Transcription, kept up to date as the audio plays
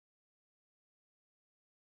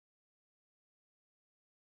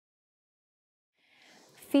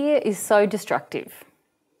Fear is so destructive.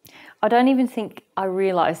 I don't even think I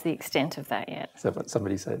realise the extent of that yet. Is that what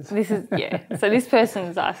somebody says? So this person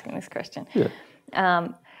is asking this question. Yeah.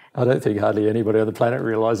 I don't think hardly anybody on the planet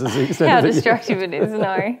realises the extent How of it. destructive it is,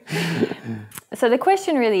 no. So the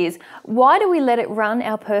question really is, why do we let it run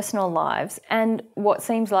our personal lives and what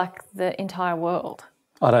seems like the entire world?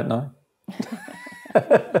 I don't know.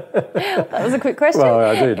 That was a quick question. Well,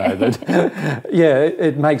 I do know, but yeah,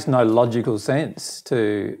 it makes no logical sense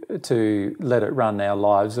to let it run our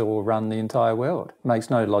lives or run the entire world. It makes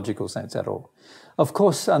no logical sense at all. Of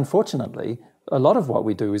course, unfortunately, a lot of what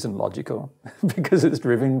we do isn't logical because it's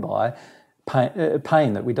driven by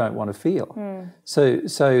pain that we don't want to feel. So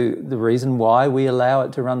the reason why we allow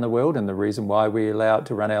it to run the world and the reason why we allow it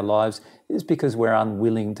to run our lives is because we're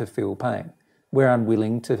unwilling to feel pain. We're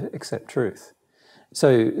unwilling to accept truth.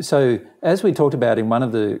 So as we talked about in one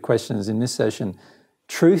of the questions in this session,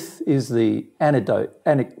 truth is the antidote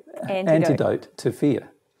to fear.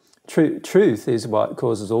 Truth is what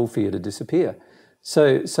causes all fear to disappear.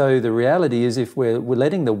 So the reality is if we're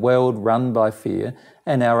letting the world run by fear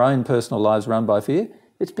and our own personal lives run by fear,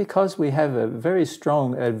 it's because we have a very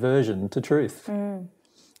strong aversion to truth.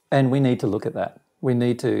 And we need to look at that. We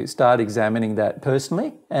need to start examining that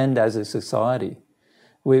personally and as a society.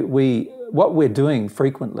 What we're doing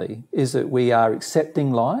frequently is that we are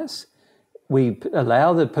accepting lies. We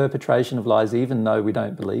allow the perpetration of lies even though we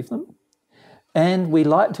don't believe them. And we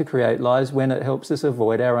like to create lies when it helps us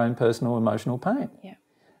avoid our own personal emotional pain. Yeah.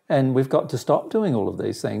 And we've got to stop doing all of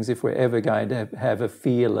these things if we're ever going to have a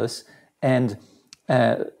fearless and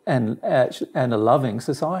a loving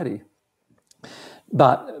society.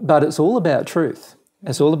 But it's all about truth.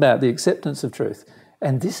 It's all about the acceptance of truth.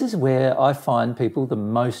 And this is where I find people the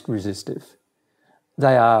most resistive.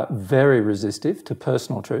 They are very resistive to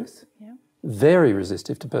personal truth, very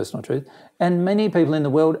resistive to personal truth. And many people in the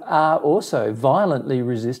world are also violently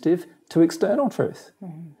resistive to external truth.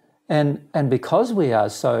 And because we are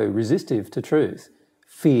so resistive to truth,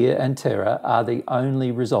 fear and terror are the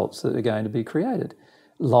only results that are going to be created.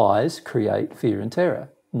 Lies create fear and terror,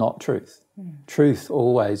 not truth. Truth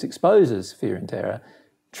always exposes fear and terror.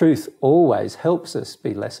 Truth always helps us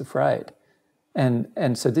be less afraid.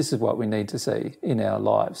 And so this is what we need to see in our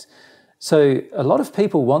lives. So a lot of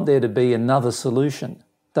people want there to be another solution.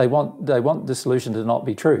 They want the solution to not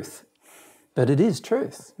be truth, but it is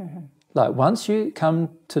truth. Like once you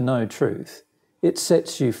come to know truth, it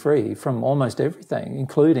sets you free from almost everything,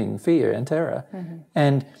 including fear and terror.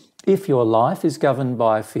 And if your life is governed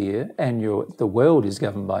by fear and the world is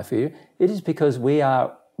governed by fear, it is because we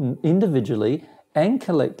are individually and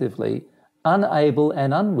collectively unable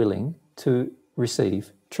and unwilling to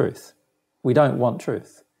receive truth. We don't want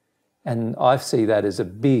truth. And I see that as a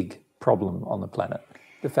big problem on the planet,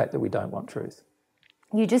 the fact that we don't want truth.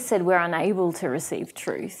 You just said we're unable to receive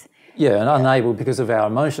truth. Yeah, and unable because of our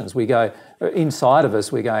emotions. We go, inside of us,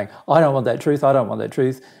 we're going, I don't want that truth, I don't want that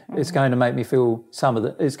truth. It's going to make me feel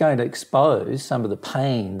it's going to expose some of the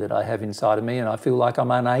pain that I have inside of me and I feel like I'm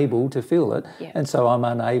unable to feel it and so I'm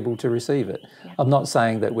unable to receive it. I'm not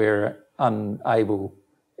saying that we're unable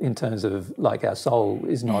in terms of like our soul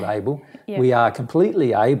is not able. We are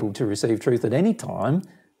completely able to receive truth at any time.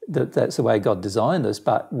 That's the way God designed us,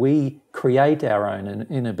 but we create our own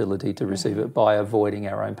inability to receive it by avoiding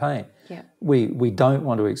our own pain. We don't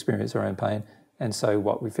want to experience our own pain, and so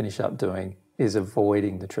what we finish up doing is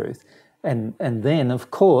avoiding the truth. And then, of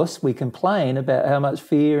course, we complain about how much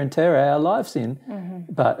fear and terror our life's in,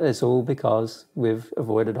 but it's all because we've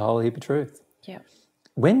avoided a whole heap of truth.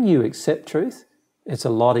 When you accept truth, it's a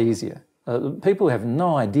lot easier. People have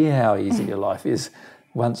no idea how easy your life is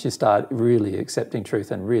once you start really accepting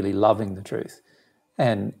truth and really loving the truth.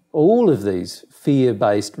 And all of these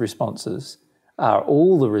fear-based responses are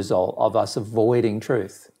all the result of us avoiding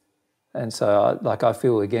truth. And so, I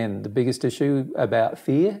feel, again, the biggest issue about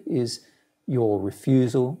fear is your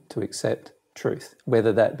refusal to accept truth,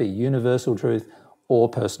 whether that be universal truth or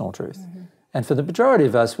personal truth. And for the majority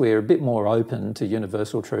of us, we're a bit more open to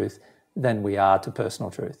universal truth than we are to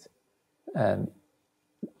personal truth.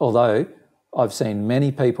 Although I've seen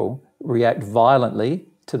many people react violently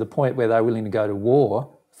to the point where they're willing to go to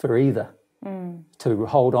war for either, to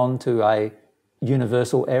hold on to a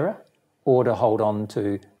universal error or to hold on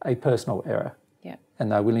to a personal error.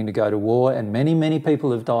 And they're willing to go to war, and many, many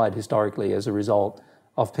people have died historically as a result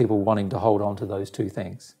of people wanting to hold on to those two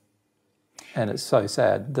things. And it's so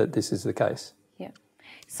sad that this is the case.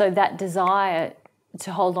 So that desire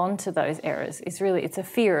to hold on to those errors is really, it's a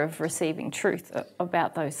fear of receiving truth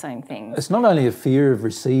about those same things. It's not only a fear of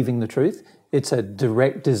receiving the truth, It's a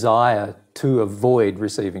direct desire to avoid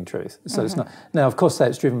receiving truth. So it's not. Now, of course,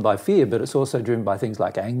 that's driven by fear, but it's also driven by things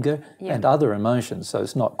like anger and other emotions. So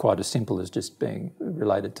it's not quite as simple as just being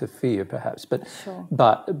related to fear, perhaps. But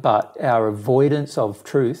but our avoidance of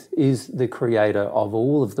truth is the creator of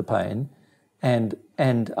all of the pain. And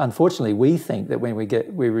unfortunately, we think that when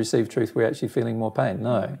we receive truth, we're actually feeling more pain.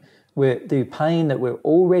 No, the pain that we're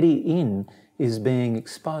already in is being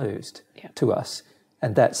exposed to us.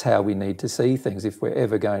 And that's how we need to see things if we're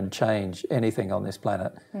ever going to change anything on this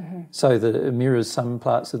planet. So that it mirrors some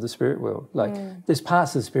parts of the spirit world. Like there's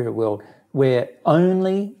parts of the spirit world where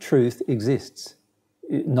only truth exists.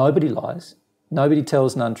 Nobody lies. Nobody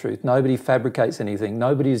tells an untruth. Nobody fabricates anything.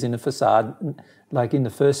 Nobody is in a facade. Like in the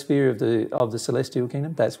first sphere of the celestial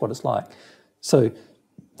kingdom, that's what it's like. So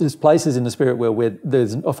there's places in the spirit world where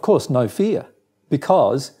there's, of course, no fear,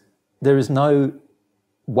 because there is no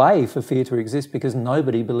way for fear to exist, because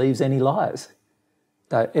nobody believes any lies.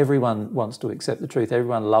 Everyone wants to accept the truth.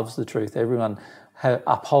 Everyone loves the truth. Everyone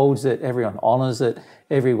upholds it. Everyone honours it.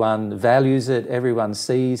 Everyone values it. Everyone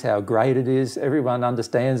sees how great it is. Everyone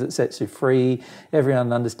understands it sets you free.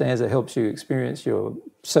 Everyone understands it helps you experience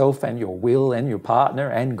yourself and your will and your partner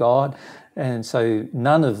and God. And so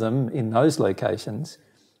none of them in those locations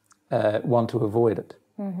want to avoid it.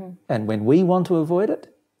 And when we want to avoid it,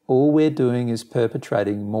 all we're doing is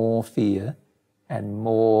perpetrating more fear and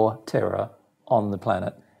more terror on the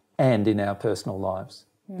planet and in our personal lives.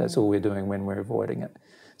 That's all we're doing when we're avoiding it.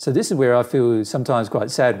 So this is where I feel sometimes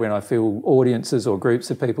quite sad when I feel audiences or groups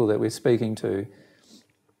of people that we're speaking to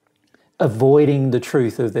avoiding the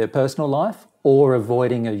truth of their personal life or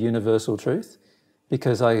avoiding a universal truth.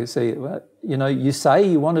 Because I see, well, you say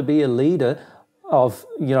you want to be a leader of,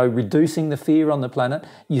 reducing the fear on the planet.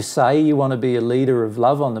 You say you want to be a leader of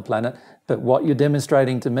love on the planet, but what you're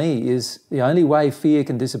demonstrating to me is the only way fear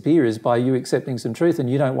can disappear is by you accepting some truth, and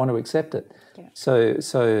you don't want to accept it. Yeah. So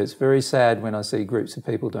it's very sad when I see groups of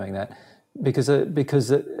people doing that, because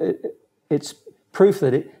it's proof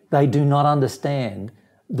that they do not understand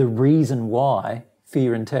the reason why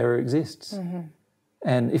fear and terror exists.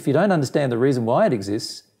 And if you don't understand the reason why it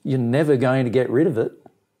exists, you're never going to get rid of it.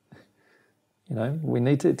 We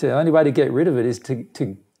need to. The only way to get rid of it is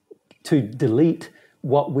to delete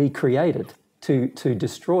what we created, to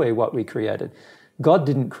destroy what we created. God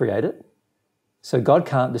didn't create it, so God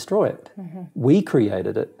can't destroy it. We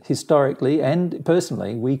created it historically and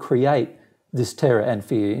personally. We create this terror and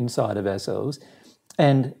fear inside of ourselves,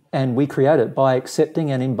 and we create it by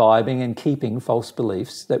accepting and imbibing and keeping false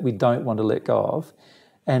beliefs that we don't want to let go of.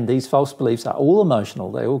 And these false beliefs are all emotional.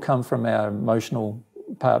 They all come from our emotional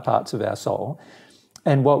parts of our soul,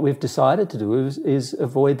 and what we've decided to do is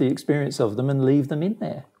avoid the experience of them and leave them in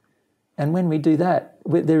there. And when we do that,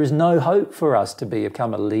 there is no hope for us to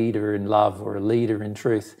become a leader in love or a leader in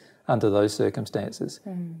truth under those circumstances.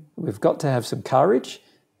 We've got to have some courage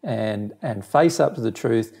and face up to the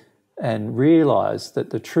truth and realise that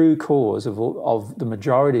the true cause of the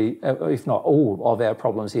majority, if not all, of our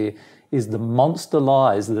problems here is the monster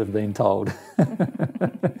lies that have been told.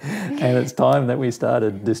 And it's time that we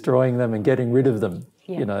started destroying them and getting rid of them,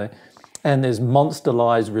 And there's monster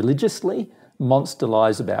lies religiously, monster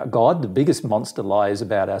lies about God. The biggest monster lie is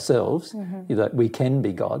about ourselves, that we can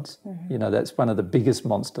be gods. That's one of the biggest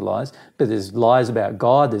monster lies. But there's lies about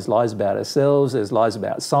God, there's lies about ourselves, there's lies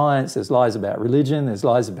about science, there's lies about religion, there's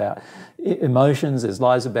lies about emotions, there's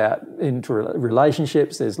lies about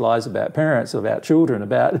relationships, there's lies about parents, about children,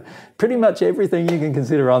 about pretty much everything you can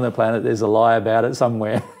consider on the planet. There's a lie about it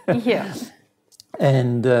somewhere.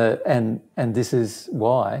 And this is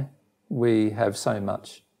why we have so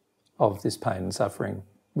much of this pain and suffering,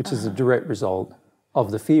 which is a direct result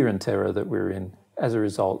of the fear and terror that we're in as a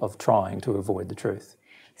result of trying to avoid the truth.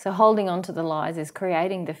 So holding on to the lies is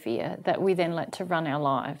creating the fear that we then let to run our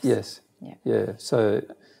lives. Yes. Yeah.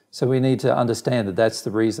 So we need to understand that that's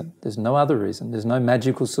the reason. There's no other reason. There's no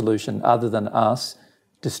magical solution other than us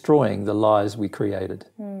destroying the lies we created.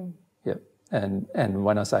 Yep. And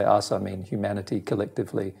when I say us, I mean humanity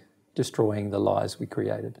collectively destroying the lies we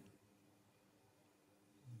created.